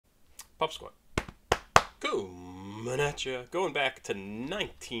Papasquatjon. Coming at ya. Going back to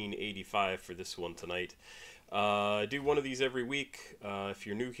 1985 for this one tonight. I do one of these every week. If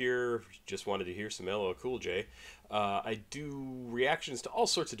you're new here, just wanted to hear some LL Cool J. I do reactions to all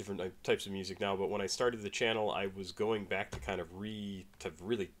sorts of different types of music now, but when I started the channel, I was going back to kind of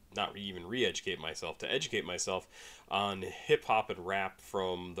educate myself on hip-hop and rap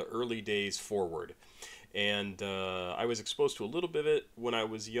from the early days forward. And I was exposed to a little bit of it when I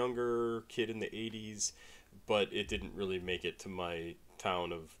was a younger kid in the 80s, but it didn't really make it to my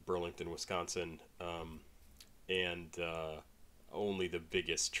town of Burlington, Wisconsin. Only the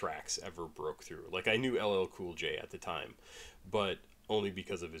biggest tracks ever broke through. Like, I knew LL Cool J at the time, but only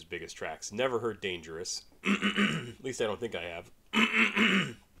because of his biggest tracks. Never heard Dangerous. At least I don't think I have.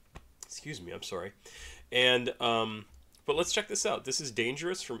 Excuse me, I'm sorry. And, but let's check this out. This is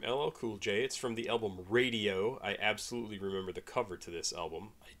Dangerous from LL Cool J. It's from the album Radio. I absolutely remember the cover to this album.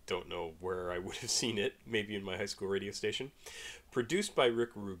 I don't know where I would have seen it. Maybe in my high school radio station. Produced by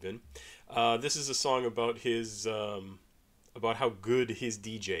Rubin. This is a song about his... about how good his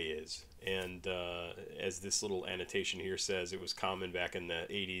DJ is. And as this little annotation here says, it was common back in the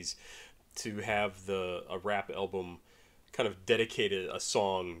 80s to have a rap album kind of dedicated a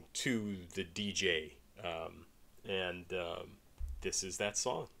song to the DJ. This is that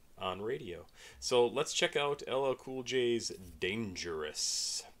song on radio. So let's check out LL Cool J's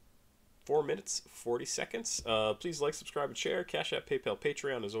Dangerous. 4 minutes, 40 seconds. Please like, subscribe, and share. CashApp, PayPal,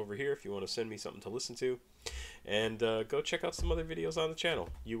 Patreon is over here if you want to send me something to listen to. And go check out some other videos on the channel.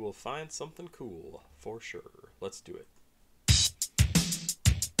 You will find something cool, for sure. Let's do it.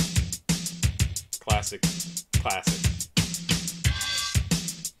 Classic. Classic.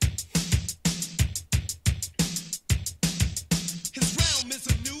 His realm is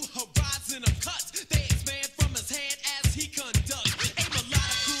a new horizon of cuts. They expand from his hand as he conducts a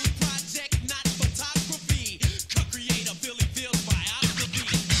melodic project, not photography. Co-creator Billy Phil's biography.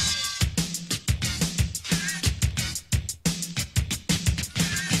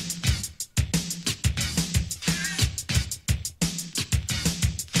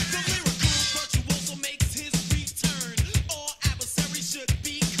 The lyrical virtuoso makes his return. All adversaries should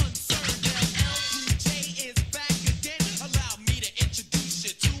be concerned. LL Cool J is back again. Allow me to introduce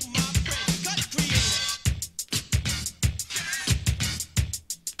you to my friend, cut creator.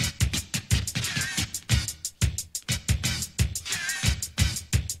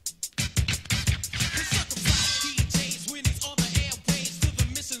 His circumcised DJs when he's on the airwaves till the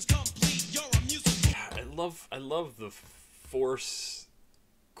mission's complete. You're a musical. I love the force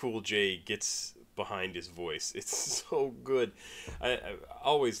Cool J gets behind his voice. It's so good. I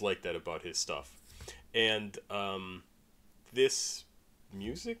always like that about his stuff. And this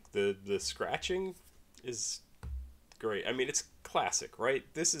music, the scratching is great. I mean, it's classic, right?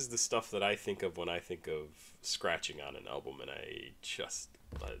 This is the stuff that I think of when I think of scratching on an album, and I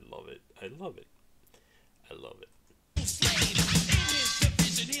love it. I love it. I love it. Slave. In his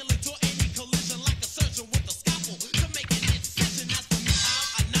division, he'll endure any collision like a surgeon with a scalpel to make an incision. As for me,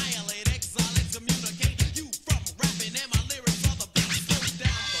 I'll annihilate, exile, excommunicate you from rapping, and my lyrics are the beat. Slow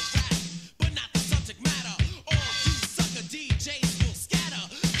down the rap, but not the subject matter. All you sucker DJs will scatter.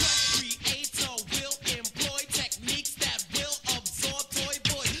 The creator will employ techniques that will absorb toy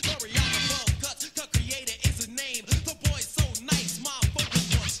boys. Choreographer of cuts, co-creator is his name. The boy's so nice, my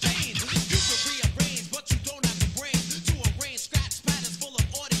focus on strange. You can rearrange, but you don't have the brains to arrange scratch patterns full of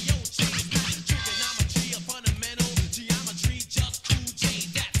audio chains. Not trigonometry or fundamental geometry, just Cool J.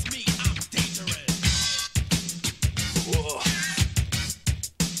 That's me, I'm dangerous. Whoa.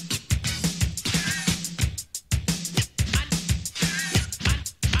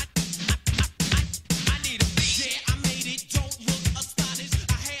 I need a yeah, I made it. Don't look astonished.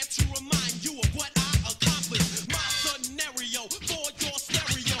 I had to remind you of what I accomplished. My scenario for your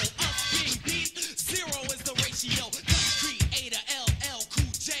stereo. Us being beat, 0 is the ratio. The creator LL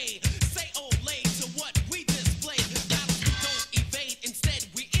Cool J. Say olay to what we display. Battles we don't evade, instead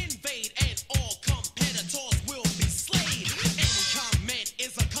we invade, and all competitors will be slayed. Any comment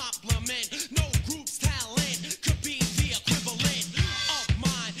is a compliment. No group's talent could be the equivalent of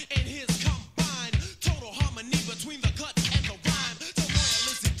mine and his combined. Total harmony between the cuts and the rhyme. So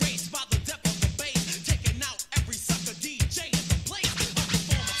loyal is erased by the depth of the bass, taking out every sucker DJ in the place. A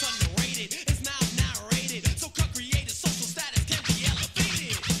performance underrated is now narrated, so co-created social status can be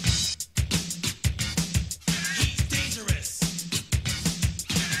elevated. He's dangerous.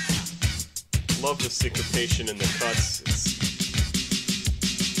 Love the syncopation in the cuts. It's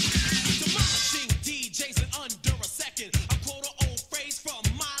Demolishing DJs in under a second. I quote an old phrase from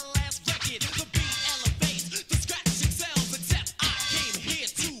my last record. The beat elevates, the scratch excels, except I came here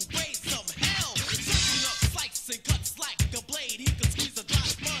to raise the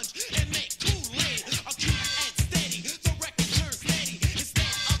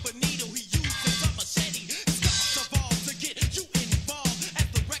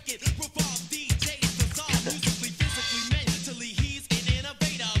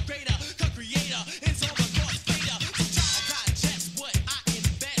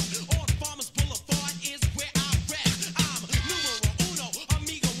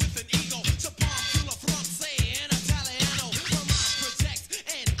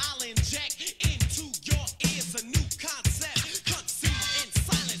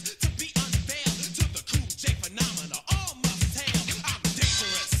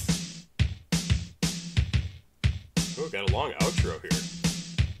Oh, got a long outro here.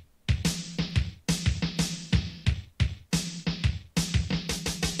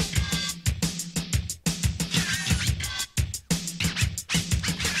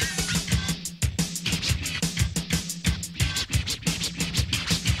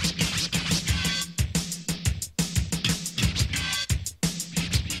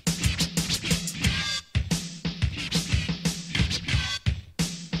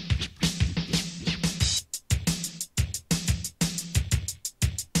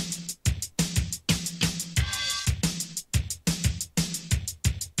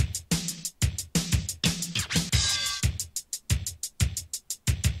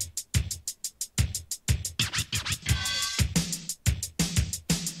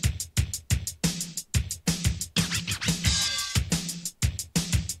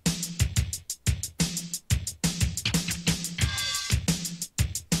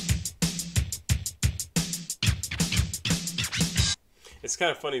 It's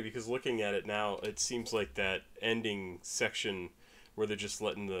kind of funny because looking at it now, it seems like that ending section where they're just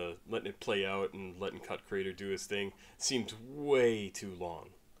letting it play out and letting Cut Creator do his thing seems way too long.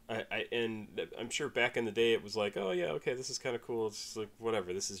 And I'm sure back in the day it was like, oh yeah, okay, this is kind of cool. It's like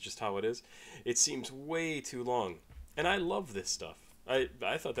whatever, this is just how it is. It seems way too long, and I love this stuff. I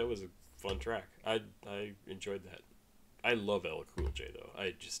thought that was a fun track. I enjoyed that. I love LL Cool J though.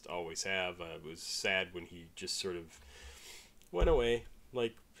 I just always have. I was sad when he just sort of went away.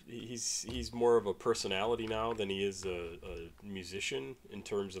 Like he's more of a personality now than he is a musician in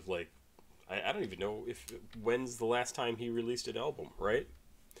terms of like I don't even know if when's the last time he released an album, right?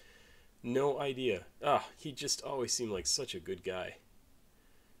 No idea. He just always seemed like such a good guy.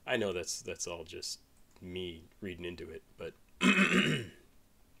 I know that's all just me reading into it, but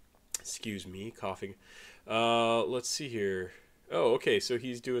excuse me, coughing. Let's see here. Oh, okay, so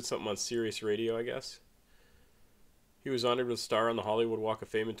he's doing something on Sirius Radio, I guess. He was honored with a star on the Hollywood Walk of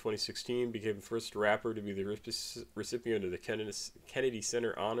Fame in 2016, became the first rapper to be the recipient of the Kennedy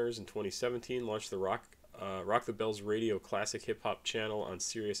Center Honors in 2017, launched the Rock the Bells Radio Classic Hip Hop channel on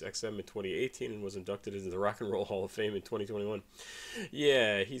Sirius XM in 2018, and was inducted into the Rock and Roll Hall of Fame in 2021.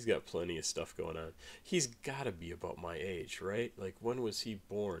 Yeah, he's got plenty of stuff going on. He's got to be about my age, right? Like, when was he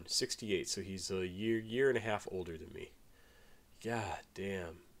born? 68, so he's a year and a half older than me. God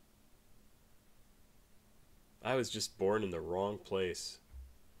damn. I was just born in the wrong place.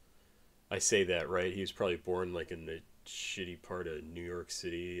 I say that, right? He was probably born like in the shitty part of New York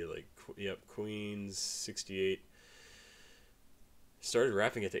City, like, yep, Queens, 68. Started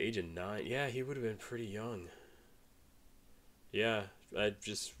rapping at the age of 9. Yeah, he would have been pretty young. Yeah, I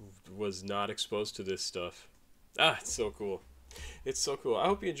just was not exposed to this stuff. It's so cool. It's so cool. I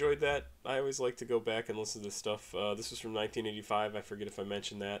hope you enjoyed that. I always like to go back and listen to this stuff. This was from 1985. I forget if I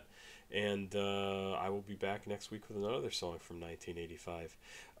mentioned that. And I will be back next week with another song from 1985.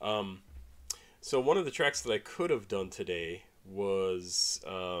 So one of the tracks that I could have done today was,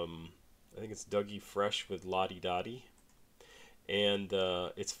 I think it's Dougie Fresh with Lottie Dottie. And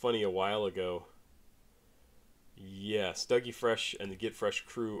it's funny, a while ago, yes, Dougie Fresh and the Get Fresh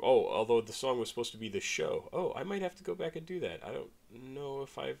crew. Oh, although the song was supposed to be The Show. Oh, I might have to go back and do that. I don't know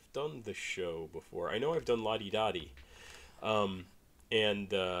if I've done The Show before. I know I've done Lottie Dottie.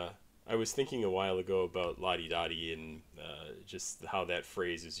 I was thinking a while ago about Lottie Dottie and just how that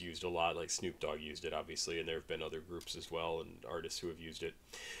phrase is used a lot. Like Snoop Dogg used it, obviously, and there have been other groups as well and artists who have used it.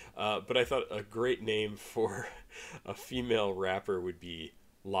 But I thought a great name for a female rapper would be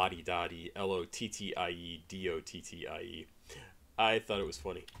Lottie Dottie, Lottie Dottie. I thought it was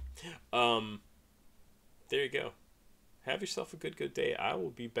funny. There you go. Have yourself a good day. I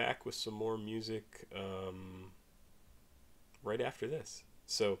will be back with some more music right after this.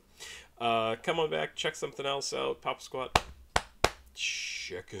 So, come on back, check something else out. Papa Squat,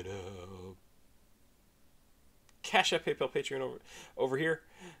 check it out. CashApp, PayPal, Patreon over here.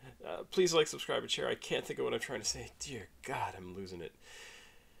 Please like, subscribe, and share. I can't think of what I'm trying to say. Dear God, I'm losing it.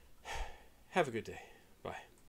 Have a good day.